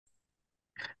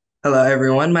Hello,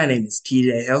 everyone. My name is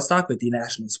TJ Hailstock with the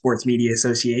National Sports Media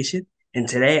Association, and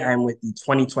today I'm with the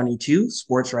 2022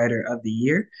 Sportswriter of the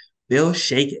Year, Bill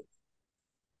Shaikin.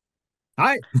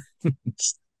 Hi. All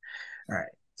right.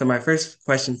 So my first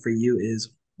question for you is,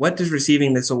 what does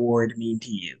receiving this award mean to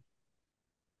you?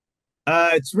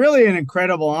 It's really an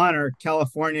incredible honor.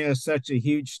 California is such a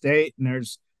huge state, and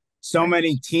there's so Right.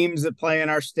 many teams that play in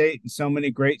our state, and so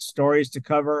many great stories to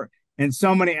cover, and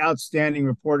so many outstanding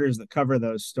reporters that cover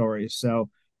those stories. So,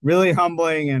 really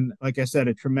humbling, and like I said,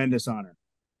 a tremendous honor.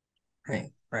 Right.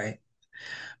 Right.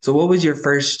 So what was your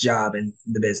first job in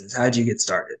the business? How did you get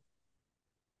started?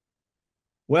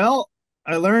 Well,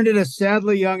 I learned at a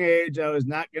sadly young age I was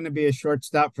not going to be a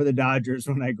shortstop for the Dodgers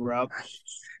when I grew up.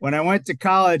 When I went to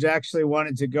college, I actually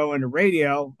wanted to go into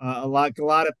radio. A lot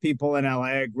of people in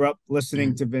LA. I grew up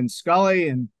listening Mhm. to Vince Scully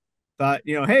and thought,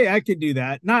 hey, I could do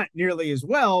that. Not nearly as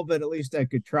well, but at least I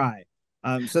could try.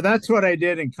 So that's what I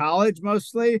did in college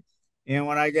mostly. And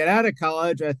when I get out of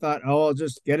college, I thought, oh, I'll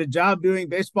just get a job doing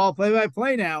baseball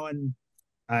play-by-play now. And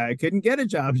I couldn't get a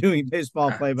job doing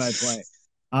baseball Ah, play-by-play.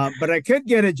 But I could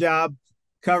get a job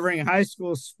covering high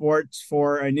school sports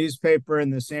for a newspaper in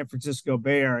the San Francisco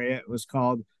Bay Area. It was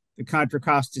called the Contra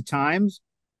Costa Times.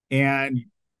 And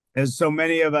as so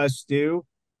many of us do,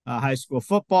 high school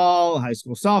football, high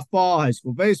school softball, high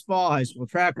school baseball, high school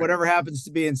track, right. whatever happens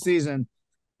to be in season.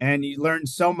 And you learn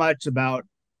so much about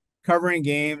covering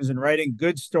games and writing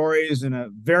good stories in a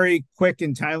very quick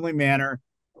and timely manner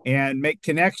and make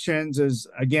connections, as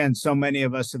again, so many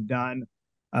of us have done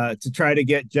to try to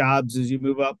get jobs as you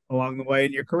move up along the way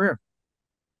in your career.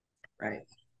 Right.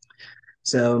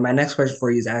 So my next question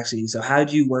for you is actually, so how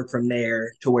did you work from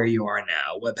there to where you are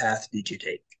now? What path did you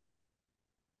take?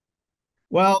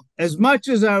 Well, as much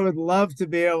as I would love to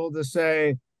be able to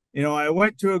say, I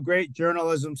went to a great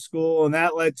journalism school and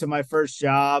that led to my first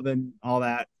job and all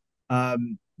that,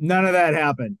 none of that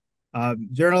happened.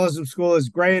 Journalism school is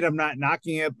great. I'm not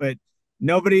knocking it, but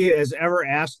nobody has ever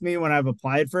asked me when I've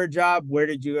applied for a job, where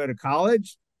did you go to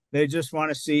college? They just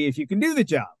want to see if you can do the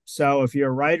job. So if you're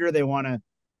a writer, they want to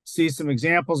see some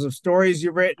examples of stories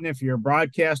you've written. If you're a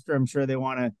broadcaster, I'm sure they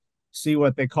want to see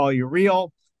what they call your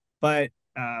reel. But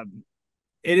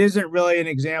it isn't really an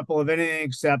example of anything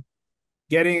except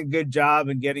getting a good job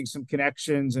and getting some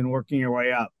connections and working your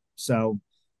way up. So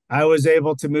I was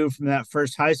able to move from that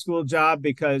first high school job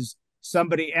because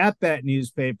somebody at that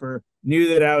newspaper knew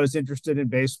that I was interested in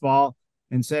baseball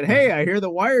and said, "Hey, I hear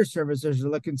the wire services are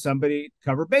looking somebody to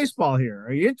cover baseball here.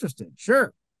 Are you interested?"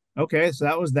 Sure. Okay, so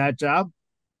that was that job.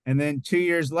 And then 2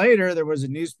 years later, there was a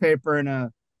newspaper in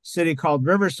a city called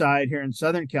Riverside here in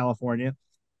Southern California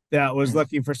that was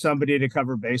looking for somebody to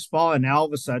cover baseball. And now all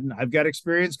of a sudden, I've got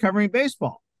experience covering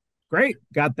baseball. Great.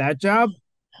 Got that job.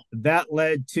 That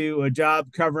led to a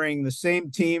job covering the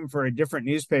same team for a different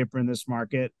newspaper in this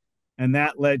market. And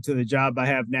that led to the job I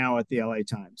have now at the LA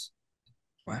Times.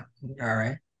 Wow. All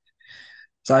right.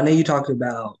 So I know you talked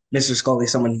about Mr. Scully,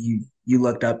 someone you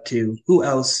looked up to. Who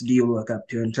else do you look up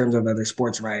to in terms of other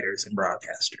sports writers and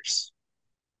broadcasters?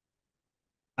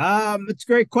 It's a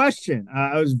great question.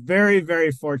 I was very,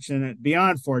 very fortunate,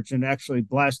 beyond fortunate, actually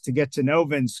blessed to get to know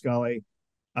Vince Scully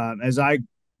as I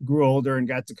grew older and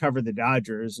got to cover the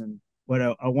Dodgers, and what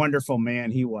a wonderful man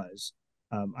he was.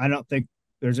 I don't think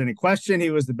there's any question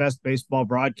he was the best baseball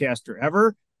broadcaster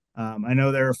ever. I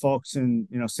know there are folks in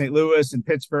St. Louis and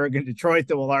Pittsburgh and Detroit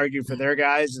that will argue for their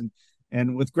guys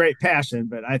and with great passion,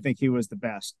 but I think he was the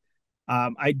best.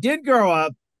 I did grow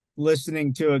up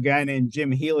listening to a guy named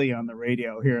Jim Healy on the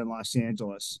radio here in Los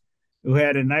Angeles, who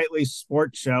had a nightly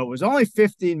sports show. It was only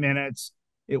 15 minutes.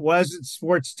 It wasn't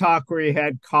sports talk where you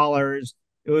had callers.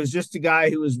 It was just a guy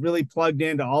who was really plugged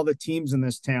into all the teams in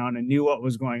this town and knew what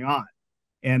was going on.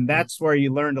 And that's where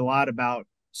you learned a lot about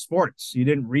sports. You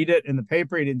didn't read it in the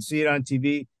paper, you didn't see it on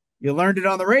TV. You learned it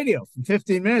on the radio from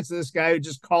 15 minutes of this guy who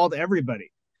just called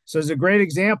everybody. So it's a great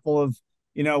example of,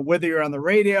 whether you're on the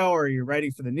radio or you're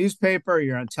writing for the newspaper or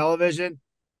you're on television,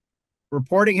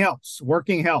 reporting helps,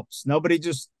 working helps. Nobody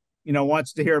just,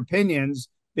 wants to hear opinions,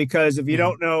 because if you Mhm.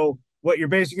 don't know what you're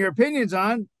basing your opinions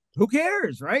on, who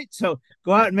cares, right? So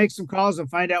go out Right. and make some calls and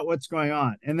find out what's going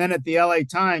on. And then at the LA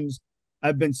Times,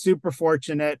 I've been super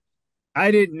fortunate.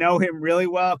 I didn't know him really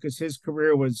well because his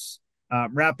career was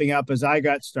wrapping up as I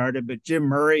got started. But Jim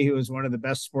Murray, who was one of the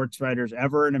best sports writers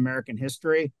ever in American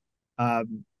history,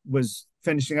 was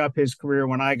finishing up his career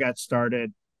when I got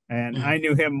started. And I Mhm.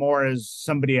 knew him more as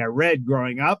somebody I read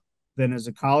growing up than as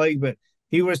a colleague, but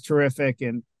he was terrific.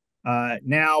 And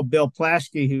now Bill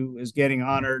Plaschke, who is getting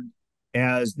honored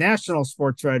as National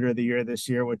Sportswriter of the Year this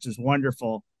year, which is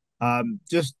wonderful.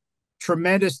 Just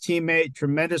tremendous teammate,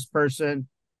 tremendous person.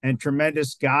 and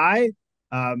tremendous guy.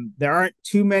 There aren't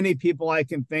too many people I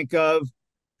can think of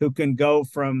who can go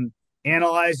from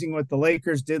analyzing what the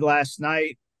Lakers did last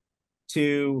night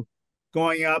to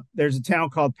going up. There's a town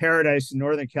called Paradise in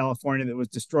Northern California that was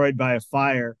destroyed by a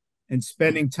fire, and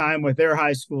spending time with their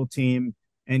high school team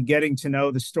and getting to know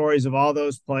the stories of all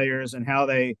those players and how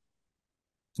they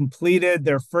completed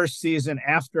their first season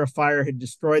after a fire had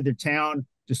destroyed their town,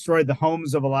 destroyed the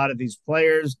homes of a lot of these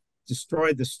players,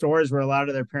 destroyed the stores where a lot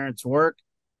of their parents work.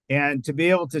 And to be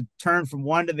able to turn from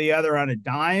one to the other on a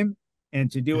dime and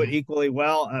to do it equally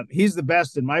well, he's the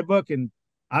best in my book. And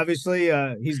obviously,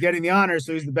 he's getting the honor,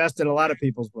 so he's the best in a lot of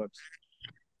people's books.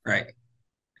 Right.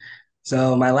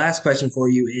 So my last question for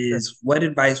you Sure. is, what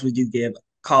advice would you give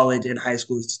college and high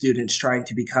school students trying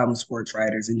to become sports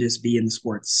writers and just be in the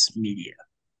sports media?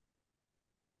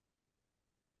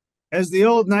 As the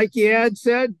old Nike ad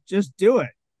said, just do it.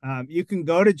 You can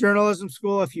go to journalism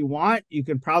school if you want. You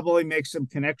can probably make some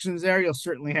connections there. You'll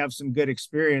certainly have some good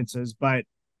experiences, but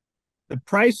the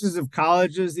prices of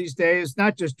colleges these days,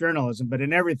 not just journalism, but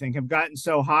in everything, have gotten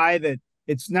so high that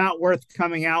it's not worth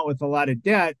coming out with a lot of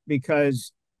debt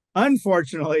because,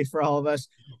 unfortunately for all of us,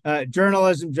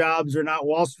 journalism jobs are not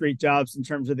Wall Street jobs in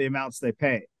terms of the amounts they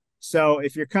pay. So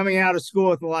if you're coming out of school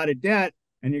with a lot of debt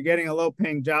and you're getting a low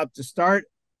paying job to start,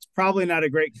 it's probably not a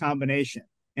great combination.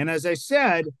 And as I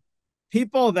said,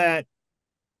 people that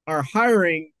are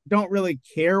hiring don't really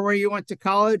care where you went to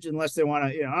college unless they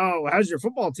want to, oh, how's your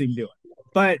football team doing?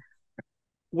 But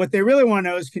what they really want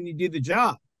to know is, can you do the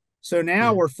job? So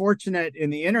now we're fortunate in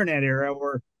the internet era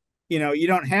where, you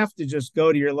don't have to just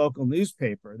go to your local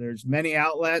newspaper. There's many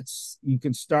outlets. You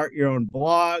can start your own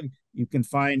blog. You can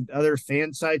find other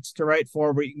fan sites to write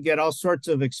for where you can get all sorts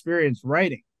of experience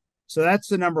writing. So that's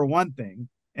the number one thing.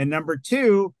 And number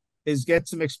two is get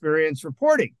some experience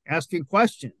reporting, asking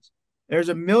questions. There's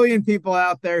a million people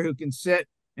out there who can sit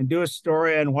and do a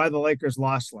story on why the Lakers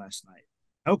lost last night.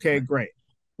 Okay, great.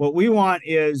 What we want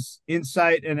is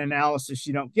insight and analysis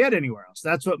you don't get anywhere else.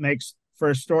 That's what makes for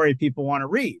a story people want to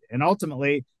read. And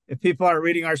ultimately, if people aren't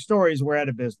reading our stories, we're out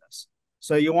of business.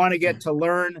 So you want to get to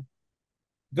learn,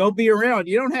 go be around.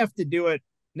 You don't have to do it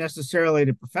necessarily at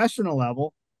a professional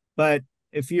level, but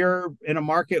if you're in a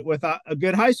market with a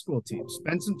good high school team,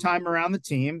 spend some time around the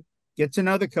team, get to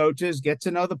know the coaches, get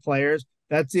to know the players.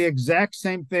 That's the exact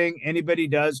same thing anybody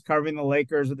does covering the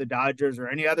Lakers or the Dodgers or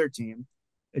any other team.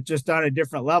 It's just on a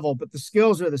different level, but the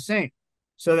skills are the same.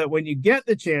 So that when you get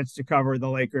the chance to cover the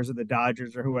Lakers or the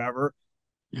Dodgers or whoever,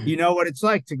 you know what it's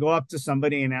like to go up to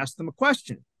somebody and ask them a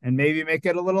question and maybe make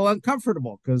it a little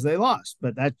uncomfortable because they lost,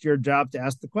 but that's your job to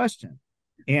ask the question.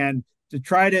 And to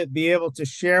try to be able to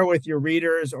share with your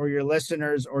readers or your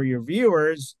listeners or your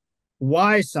viewers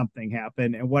why something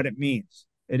happened and what it means.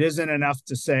 It isn't enough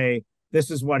to say,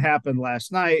 this is what happened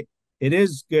last night. It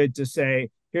is good to say,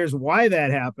 here's why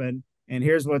that happened, and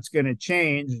here's what's going to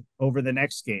change over the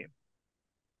next game.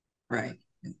 Right.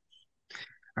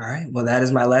 All right. Well, that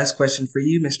is my last question for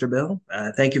you, Mr. Bill.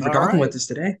 Thank you for All talking right. with us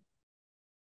today.